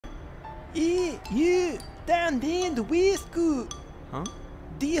Hey, you! Down there in the waistcoat! Huh?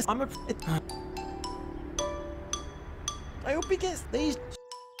 This, I hope he gets these.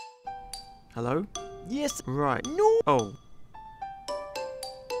 Hello? Yes. Right. No! Oh.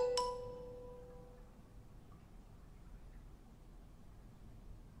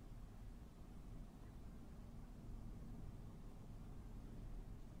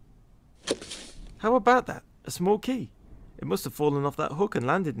 How about that? A small key. It must have fallen off that hook and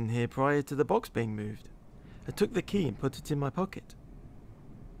landed in here prior to the box being moved. I took the key and put it in my pocket.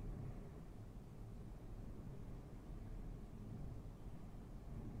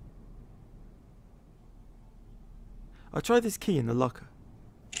 I'll try this key in the locker.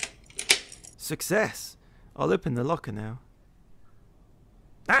 Success! I'll open the locker now.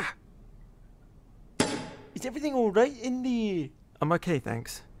 Ah! Is everything alright in there? I'm okay,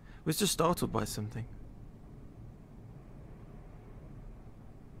 thanks. Was just startled by something.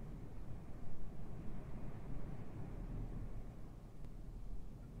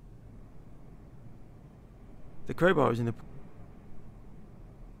 The crowbar was in a...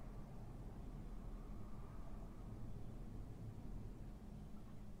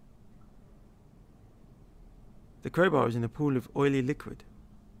 The crowbar was in a pool of oily liquid.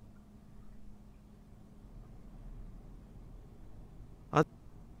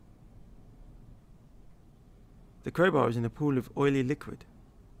 The crowbar was in a pool of oily liquid.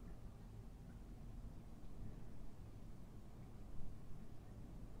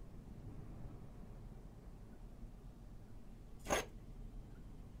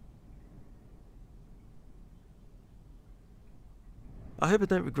 I hope I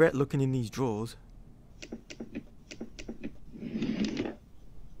don't regret looking in these drawers.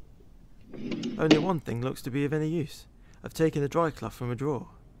 Only one thing looks to be of any use. I've taken a dry cloth from a drawer.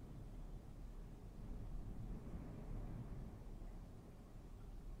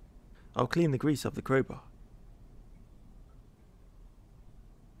 I'll clean the grease off the crowbar.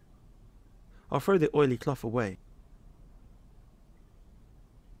 I'll throw the oily cloth away.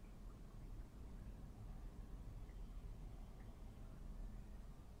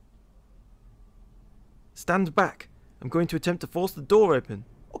 Stand back! I'm going to attempt to force the door open.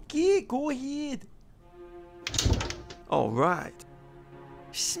 Okay, go ahead. Alright.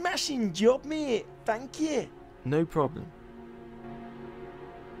 Smashing job, mate. Thank you. No problem.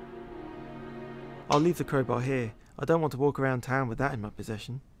 I'll leave the crowbar here. I don't want to walk around town with that in my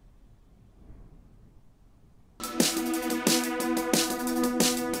possession.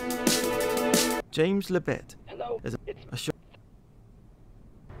 James Lebet. Hello. Is a shop.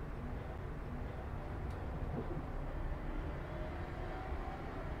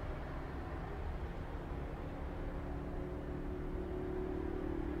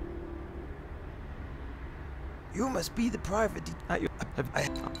 You must be the private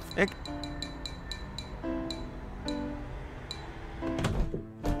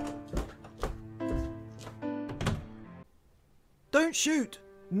Don't shoot!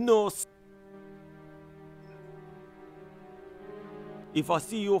 No. If I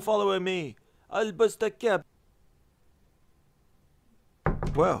see you following me, I'll bust a cab.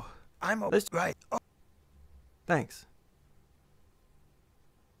 Well, I'm right. Oh. thanks.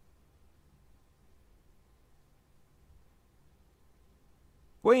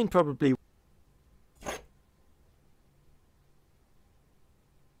 Wayne probably...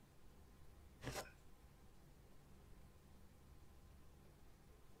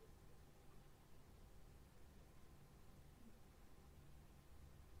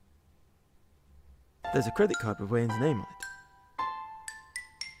 There's a credit card with Wayne's name on it.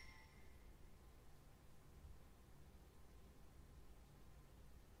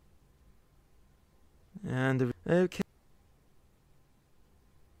 And... okay.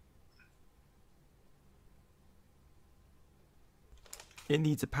 It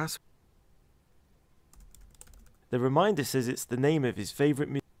needs a password. The reminder says it's the name of his favourite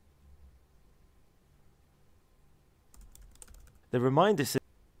music. The reminder says...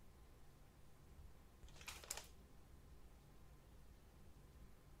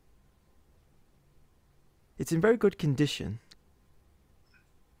 It's in very good condition.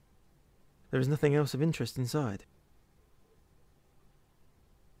 There is nothing else of interest inside.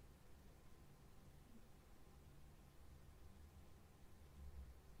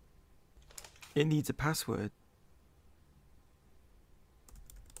 It needs a password.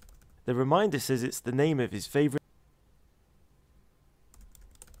 The reminder says it's the name of his favourite...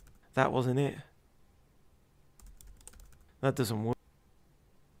 That wasn't it. That doesn't work.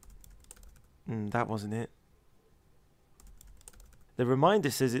 That wasn't it. The reminder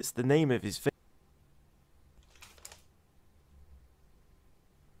says it's the name of his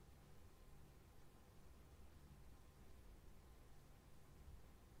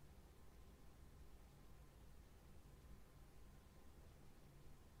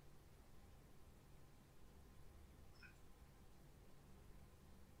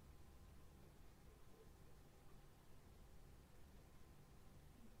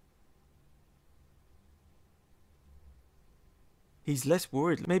He's less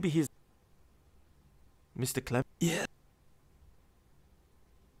worried. Maybe he's... Mr. Clem? Yeah.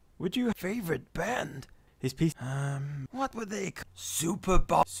 Would you... Favorite band? His piece... What were they called?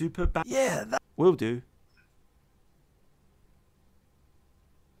 Super band? Yeah, that... Will do.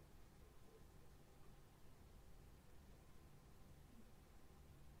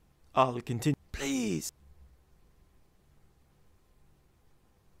 I'll continue. Please.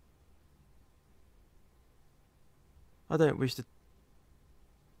 I don't wish to...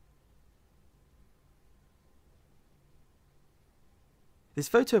 This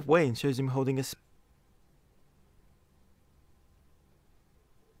photo of Wayne shows him holding a...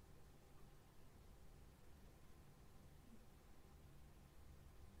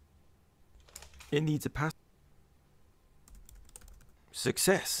 It needs a pass...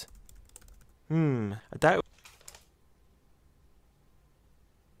 Success. I doubt...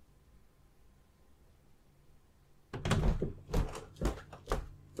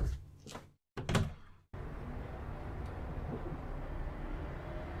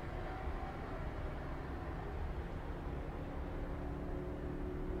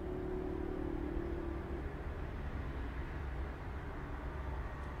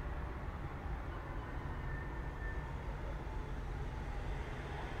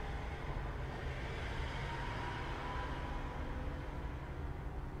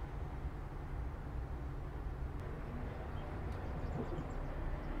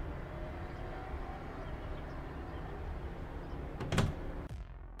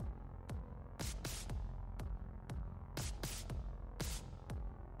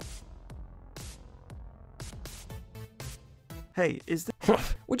 Hey, is there...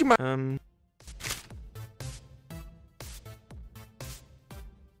 Would you mind?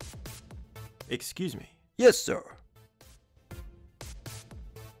 Excuse me. Yes, sir.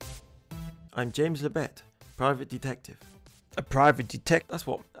 I'm James Lebet, private detective. A private detective? That's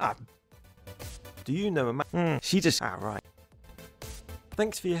what... Do you know a man... She just... right.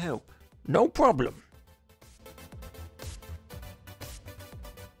 Thanks for your help. No problem.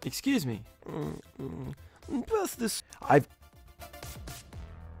 Excuse me. Pass this...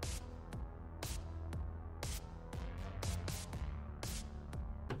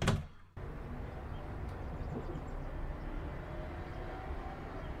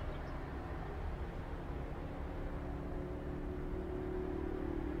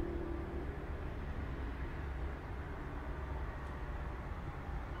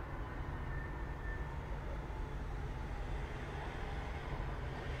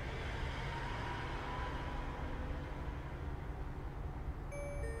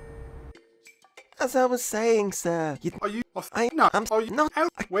 As I was saying, sir, Are you? I'm not. Are you not... out?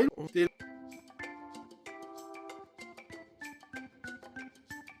 When did?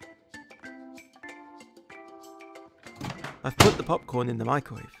 I've put the popcorn in the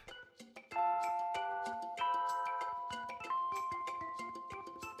microwave.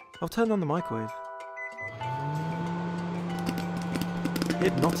 I'll turn on the microwave.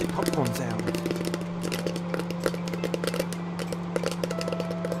 Hypnotic popcorn sound.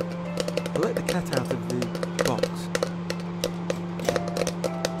 I'll let the cat out of the box.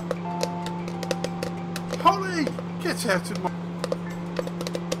 Holly, get out of my.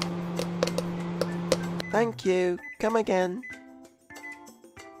 Thank you. Come again.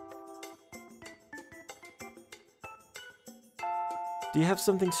 Do you have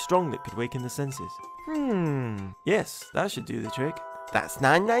something strong that could waken the senses? Yes, that should do the trick. That's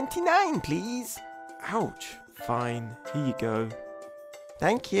 $9.99, please. Ouch. Fine, here you go.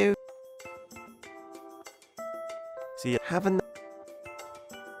 Thank you. See ya. Have a...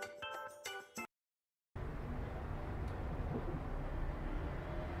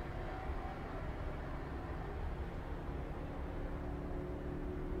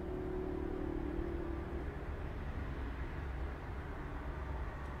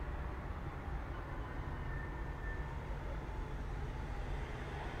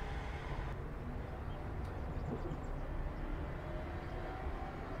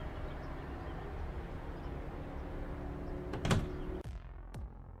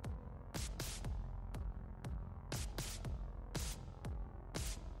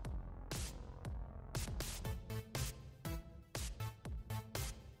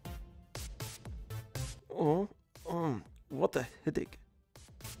 What a headache.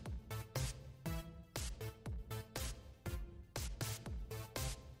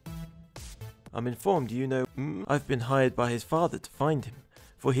 I'm informed you know I've been hired by his father to find him,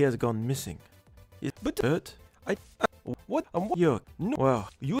 for he has gone missing. But what? You're no. Well,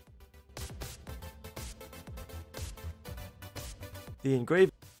 you. The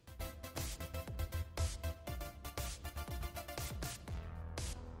engraving.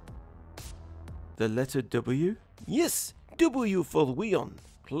 The letter W? Yes, W for Weon.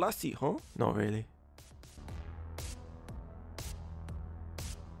 Classy, huh? Not really.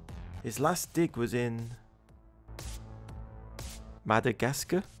 His last dig was in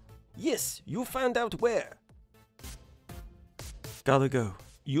Madagascar? Yes, you found out where. Gotta go.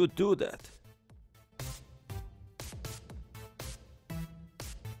 You do that.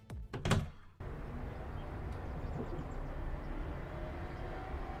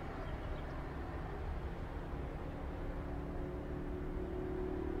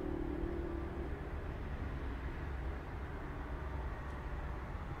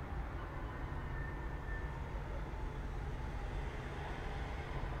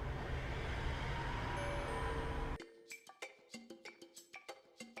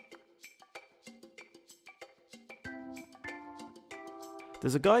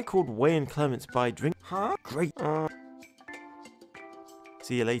 There's a guy called Wayne Clements by drink. Huh? Great.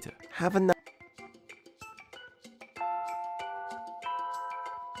 See you later. Have a nice.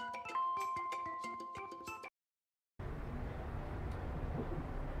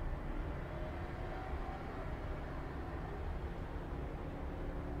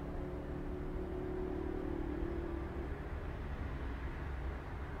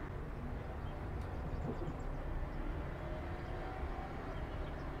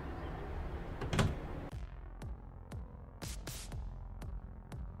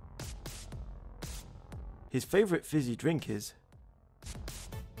 His favorite fizzy drink is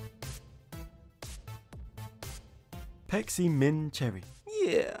Pepsi Min Cherry.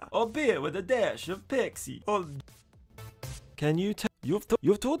 Yeah, a beer with a dash of Pepsi. Oh, Can you tell?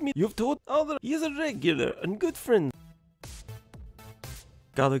 you've told me. You've told other. He's a regular and good friend.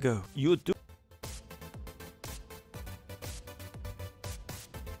 Gotta go. You do.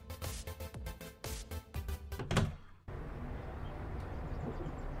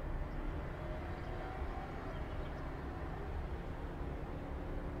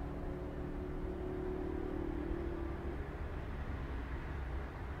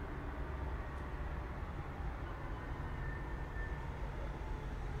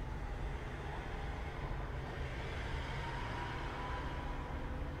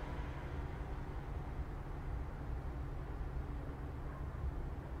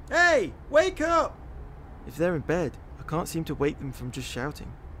 Hey, wake up! If they're in bed, I can't seem to wake them from just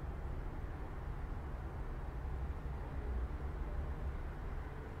shouting.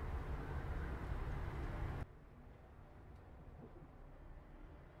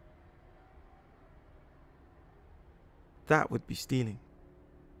 That would be stealing.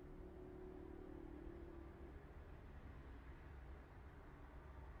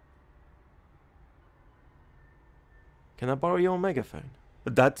 Can I borrow your megaphone?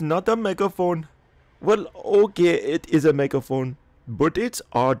 That's not a megaphone. Well, okay, it is a megaphone, but it's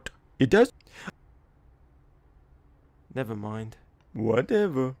art. It has. Never mind.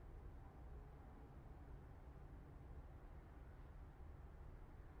 Whatever.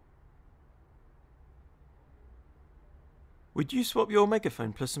 Would you swap your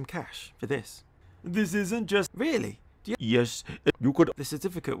megaphone plus some cash for this? This isn't just. Really? Do you Yes, you could. the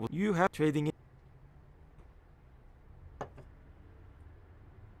certificate will you have trading in?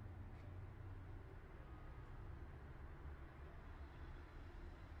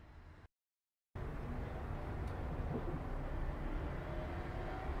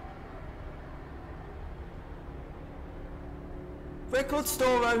 Record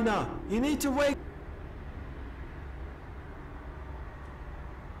store owner, you need to wake.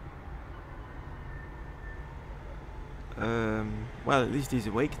 Well, at least he's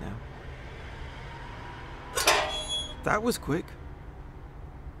awake now. That was quick.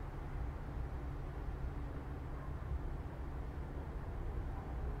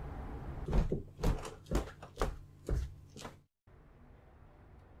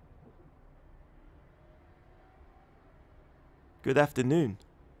 Good afternoon.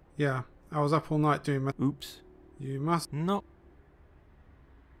 Yeah, I was up all night doing my... Oops. You must... No.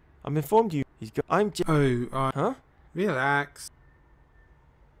 I'm informed you. He's got. I'm. Oh, Huh? relax.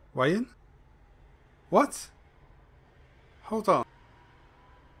 Wayne? What? Hold on.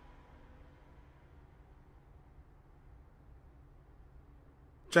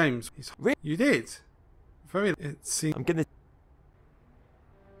 James, you did? Very... It seems... I'm gonna.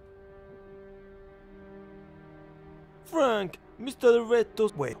 Frank, Mr.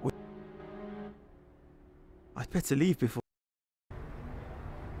 Retos. Wait. I'd better leave before.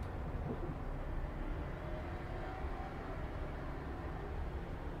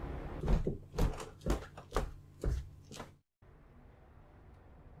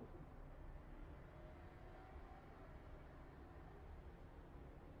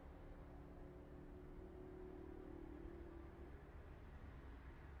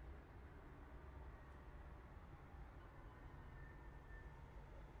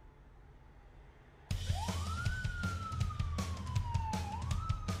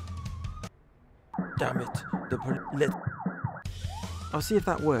 Damn it. I'll see if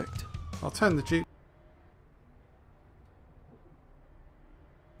that worked. I'll turn the juke.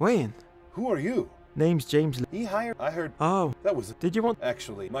 Wayne. Who are you? Name's James. He hired. I heard. Oh, That was. did you want?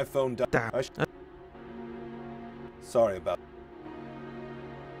 Actually, my phone died. Damn. Sorry about.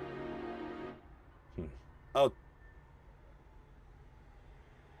 Oh.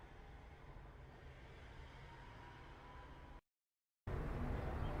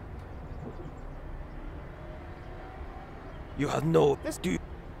 You have no. This dude.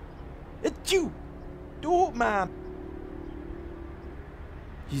 It's you. Do man.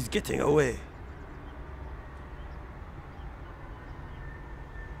 He's getting away.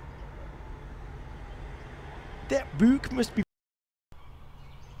 That book must be.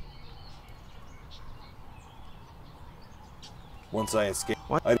 Once I escape,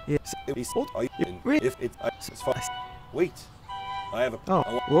 What? I. Yes. If it's fine. Wait. I have a. Oh.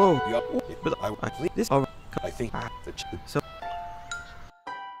 I want, Whoa. but This. I think the. So.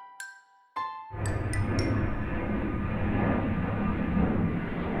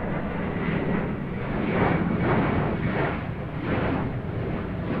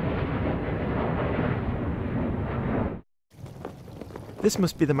 This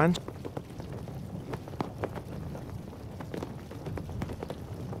must be the mansion.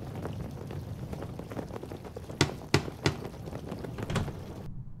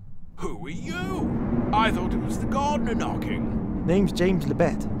 Who are you? I thought it was the gardener knocking. Name's James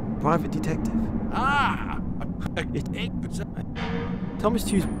Lebet, private detective. Ah! Thomas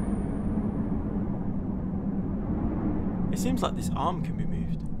Hughes. It seems like this arm can be moved.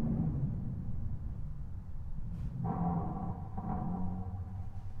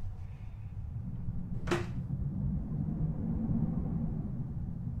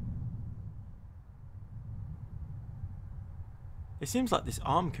 It seems like this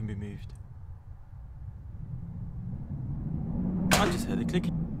arm can be moved. I just heard a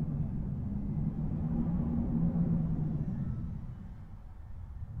clicking.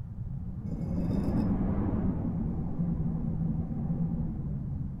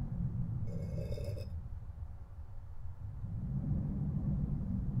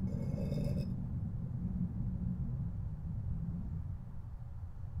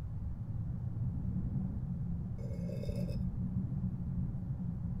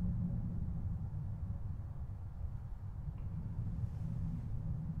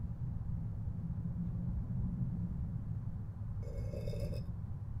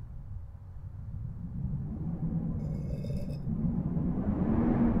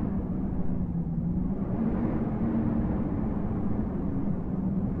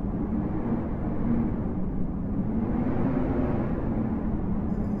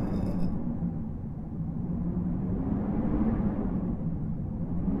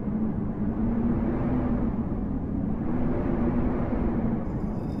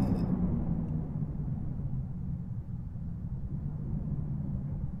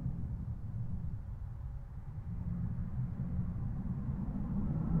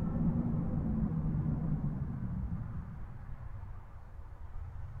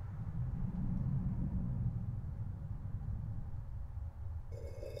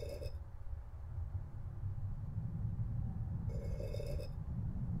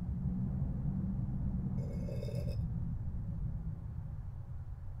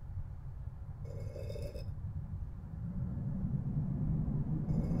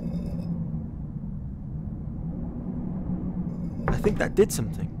 I think that did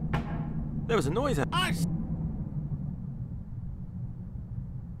something. There was a noise out.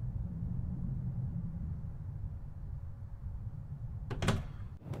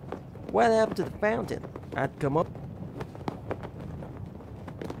 What happened to the fountain? I'd come up.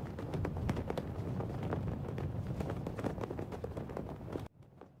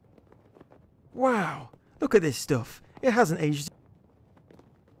 Wow, look at this stuff. It hasn't aged.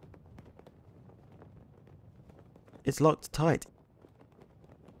 It's locked tight.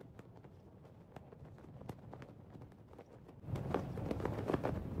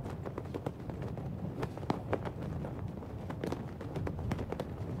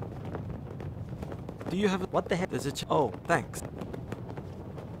 Do you have a... What the heck? There's a oh, thanks.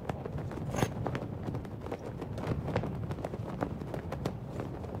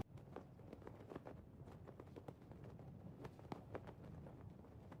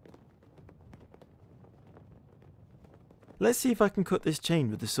 Let's see if I can cut this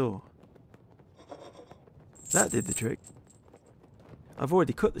chain with the saw. That did the trick. I've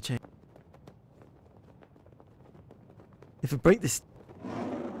already cut the chain. If I break this...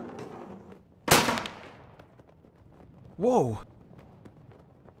 Whoa!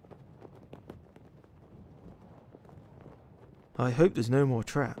 I hope there's no more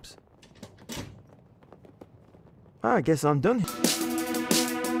traps. I guess I'm done here.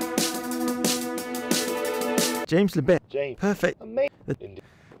 James LeBet. James. Perfect. Amazing.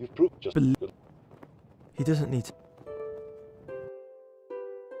 You've proved just good. He doesn't need to.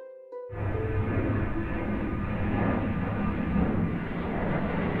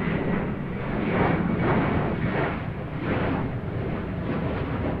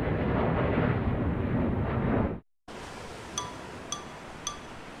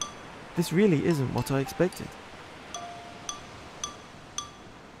 This really isn't what I expected.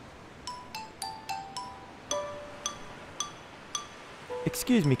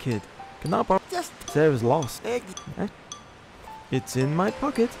 Excuse me, kid. Can I borrow? Just Sarah's lost. egg. It's in my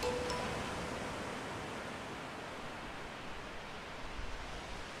pocket.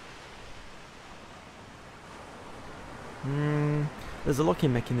 There's a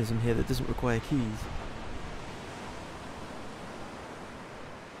locking mechanism here that doesn't require keys.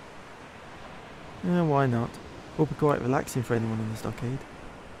 Yeah, why not? Will be quite relaxing for anyone in the stockade.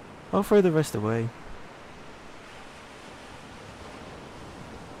 I'll throw the rest away.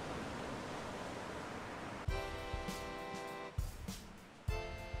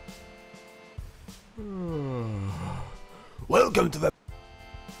 Welcome to the.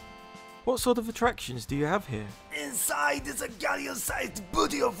 What sort of attractions do you have here? Inside is a galleon-sized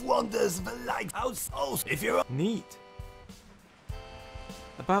booty of wonders, the lighthouse. Oh, if you're. Neat.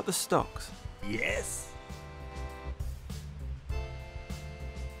 About the stocks. Yes.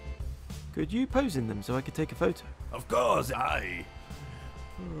 Could you pose in them so I could take a photo? Of course, I.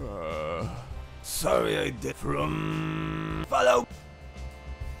 Sorry, I did. From. Follow.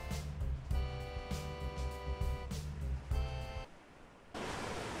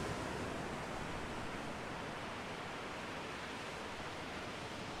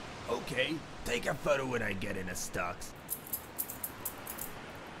 Okay, take a photo when I get in the stocks.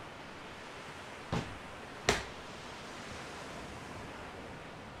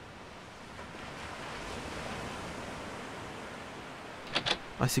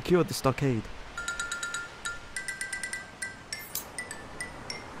 I secured the stockade.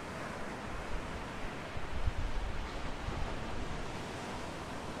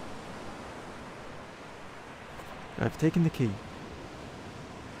 I've taken the key.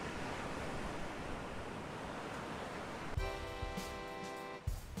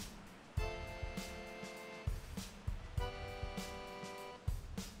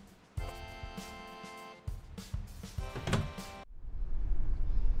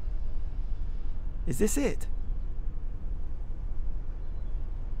 Is this it?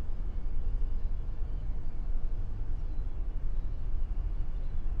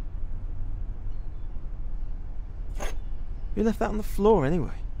 Who left that on the floor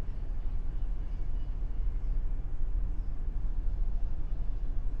anyway?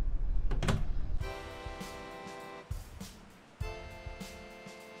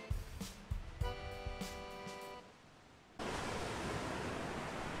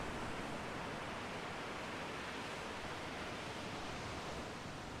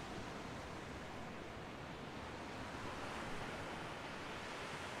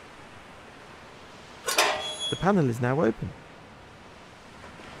 The panel is now open.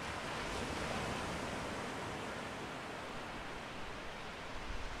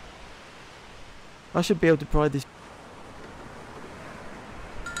 I should be able to pry this.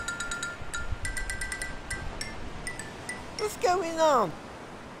 What's going on?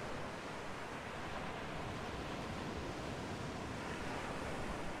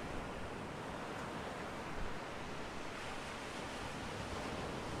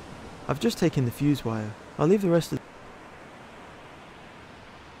 I've just taken the fuse wire. I'll leave the rest of.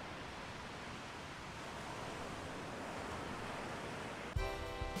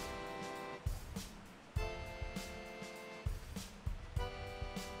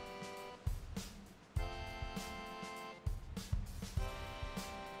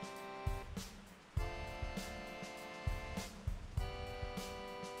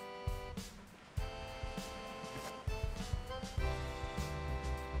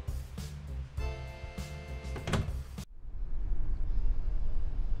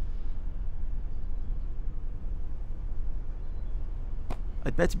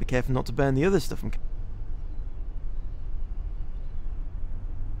 I'd better be careful not to burn the other stuff.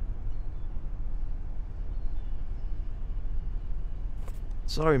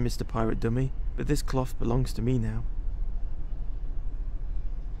 Sorry, Mr. Pirate Dummy, but this cloth belongs to me now.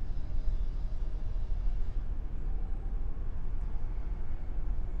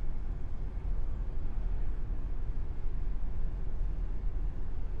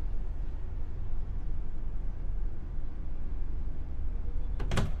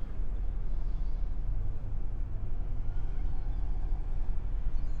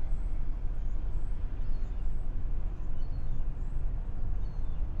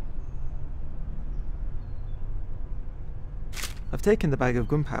 I've taken the bag of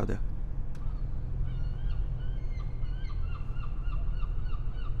gunpowder.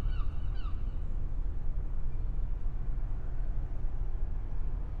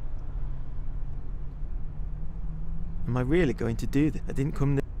 Am I really going to do this? I didn't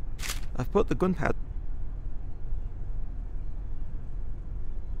come there. I've put the gunpowder.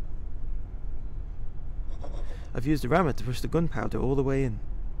 I've used a rammer to push the gunpowder all the way in.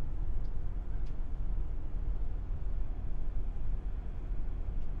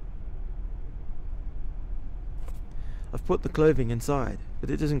 I've put the clothing inside, but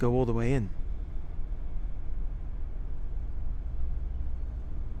it doesn't go all the way in.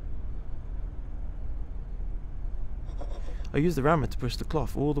 I use the rammer to push the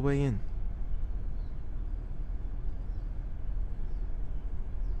cloth all the way in.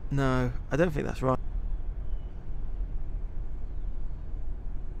 No, I don't think that's right.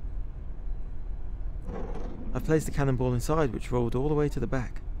 I've placed the cannonball inside, which rolled all the way to the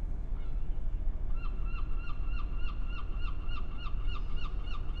back.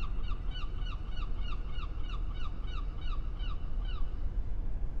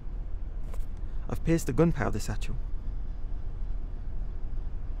 I've pierced the gunpowder satchel.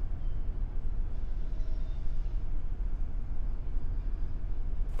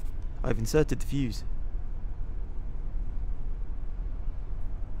 I've inserted the fuse.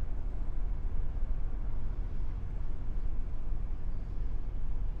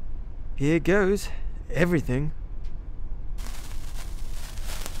 Here goes everything.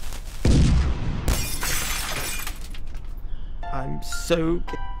 I'm so...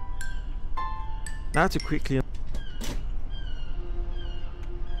 Now to quickly...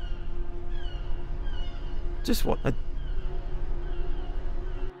 Just what I...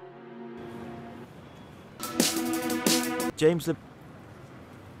 James the...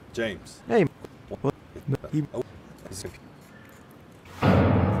 James. Hey, what? He... Oh, is it-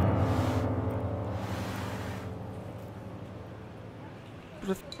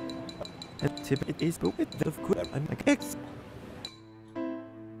 It is but with the good and like X.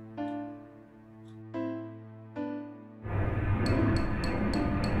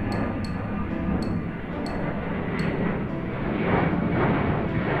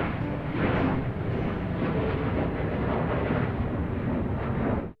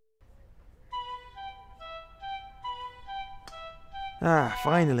 Ah,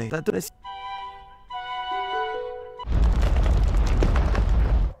 finally. That does.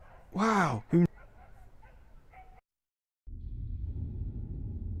 Wow. Who?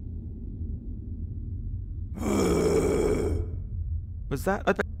 Was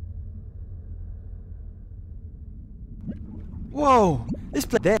that? Whoa! This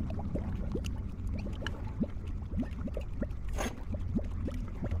place there.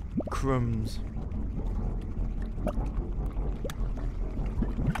 Crumbs.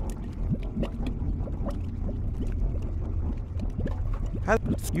 How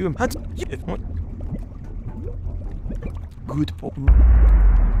you had what? Good pop.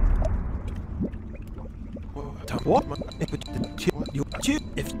 What? You chip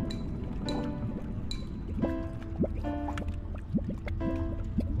if.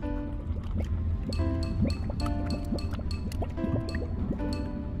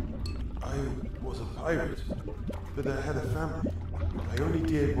 I was a pirate, but I had a family. I only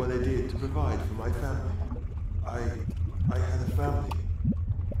did what I did to provide for my family. I had a family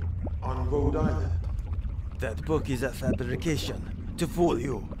on Rhode Island. That book is a fabrication to fool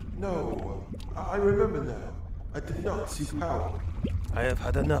you. No, I remember now. I did not see power. I have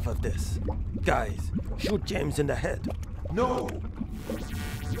had enough of this. Guys, shoot James in the head. No!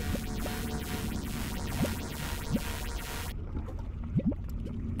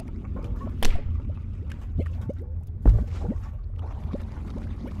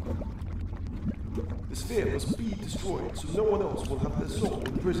 The sphere must be destroyed so no one else will have their soul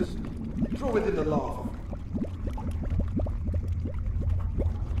in prison. Throw it in the lava.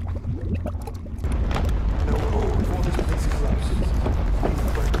 Now go before this place collapses. Please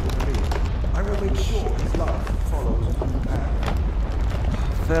pray for me. I will make sure his life follows a new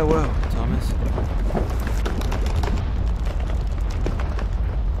path. Farewell, Thomas.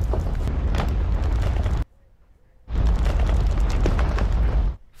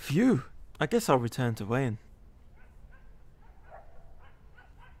 Phew. I guess I'll return to Wayne.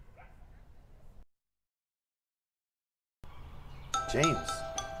 James,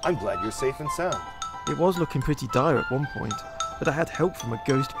 I'm glad you're safe and sound. It was looking pretty dire at one point, but I had help from a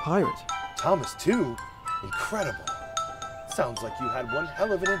ghost pirate. Thomas, too? Incredible. Sounds like you had one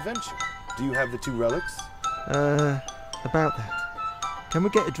hell of an adventure. Do you have the 2 relics? About that. Can we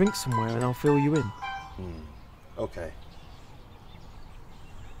get a drink somewhere and I'll fill you in? Okay.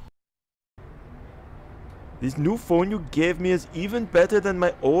 This new phone you gave me is even better than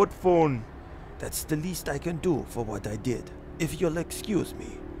my old phone. That's the least I can do for what I did. If you'll excuse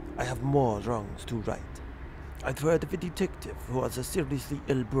me, I have more wrongs to right. I've heard of a detective who has a seriously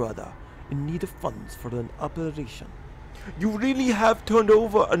ill brother in need of funds for an operation. You really have turned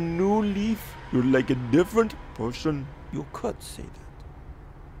over a new leaf. You're like a different person. You could say that.